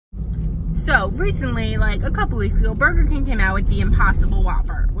So recently, like a couple weeks ago, Burger King came out with the Impossible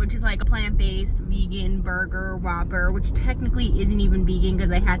Whopper, which is like a plant-based vegan burger Whopper, which technically isn't even vegan because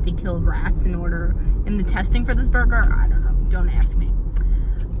they had to kill rats in the testing for this burger. I don't know, don't ask me.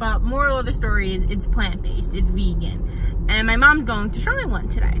 But moral of the story is it's plant-based, it's vegan. And my mom's going to try one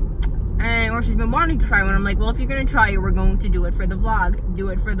today. Or she's been wanting to try one. I'm like, well, if you're gonna try it, we're going to do it for the vlog. Do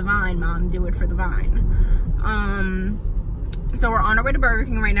it for the vine, Mom, do it for the vine. So we're on our way to Burger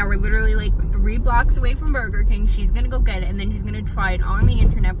King right now. We're literally like 3 blocks away from Burger King. She's gonna go get it, and then she's gonna try it on the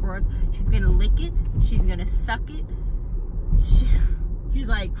internet for us. She's gonna lick it. She's gonna suck it. She's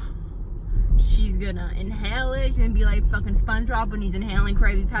like, she's gonna inhale it. She's gonna be like fucking SpongeBob when he's inhaling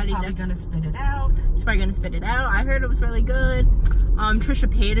Krabby Patties. Probably gonna spit it out. She's probably gonna spit it out. I heard it was really good. Trisha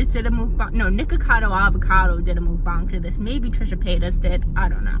Paytas did a mukbang. No, Nikocado Avocado did a mukbang to this. Maybe Trisha Paytas did. I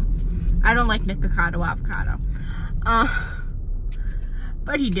don't know. I don't like Nikocado Avocado.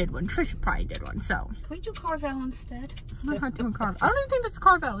 But he did one. Trisha probably did one, so. Can we do Carvel instead? I'm not doing Carvel. I don't even think that's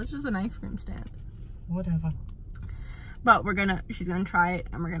Carvel. It's just an ice cream stand. Whatever. But she's gonna try it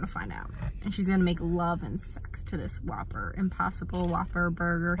and we're gonna find out. And she's gonna make love and sex to this Whopper, Impossible Whopper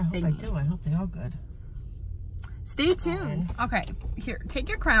burger thing. I hope I do. I hope they are good. Stay tuned. Okay, here, take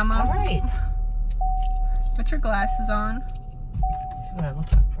your crown, Mom. All right. Put your glasses on. See what I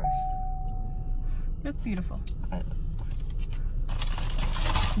look like first. Look beautiful.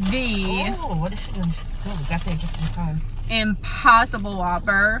 Oh, what is she doing? Oh, we got there just in time. Impossible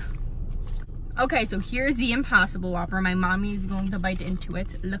Whopper. Okay, so here's the Impossible Whopper. My mommy is going to bite into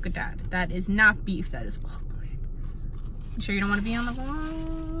it. Look at that. That is not beef. That is... You sure you don't want to be on the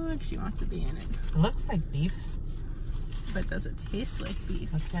vlog? She wants to be in it. It looks like beef. But does it taste like beef?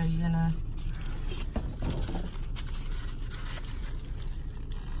 Okay, you're gonna...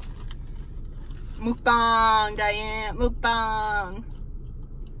 Mukbang, Diane. Mukbang.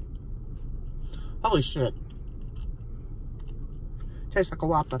 Holy shit. Tastes like a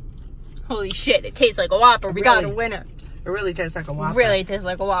Whopper. Holy shit, it tastes like a Whopper. We got a winner. It really tastes like a Whopper. Really tastes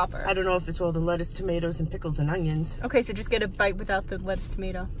like a Whopper. I don't know if it's all the lettuce, tomatoes, and pickles and onions. Okay, so just get a bite without the lettuce,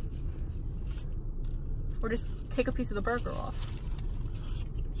 tomato. Or just take a piece of the burger off.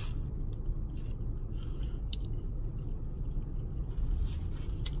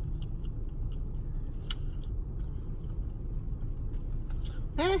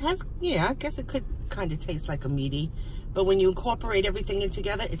 It has, yeah, I guess it could kind of taste like a meaty. But when you incorporate everything in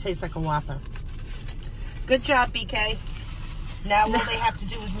together, it tastes like a Whopper. Good job, BK. Now all they have to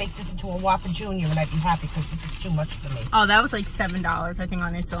do is make this into a Whopper Junior, and I'd be happy because this is too much for me. Oh, that was like $7, I think,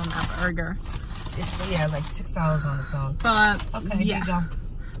 on its own, that burger. It's, yeah, like $6 on its own. But, okay, yeah. Here you go.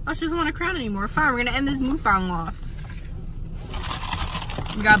 Oh, she doesn't want a crown anymore. Fine, we're going to end this mukbang off.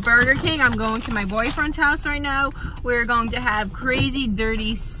 We got Burger King. I'm going to my boyfriend's house right now. We're going to have crazy,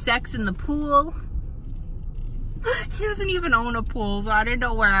 dirty sex in the pool. He doesn't even own a pool, so I didn't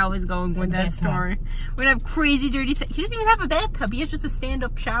know where I was going with that story. We're going to have crazy, dirty sex. He doesn't even have a bathtub. He has just a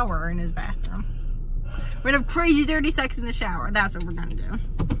stand-up shower in his bathroom. We're going to have crazy, dirty sex in the shower. That's what we're going to do.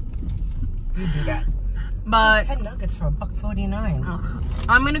 You do that. But 10 nuggets for $1.49.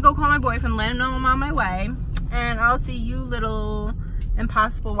 I'm going to go call my boyfriend, let him know I'm on my way. And I'll see you little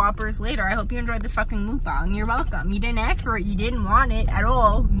Impossible Whoppers later. I hope you enjoyed this fucking mukbang. You're welcome. You didn't ask for it. You didn't want it at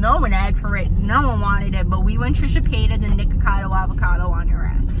all. No one asked for it. No one wanted it. But we went Trisha Paytas and Nikocado Avocado on your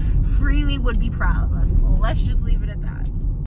ass. Freely would be proud of us. Let's just leave it at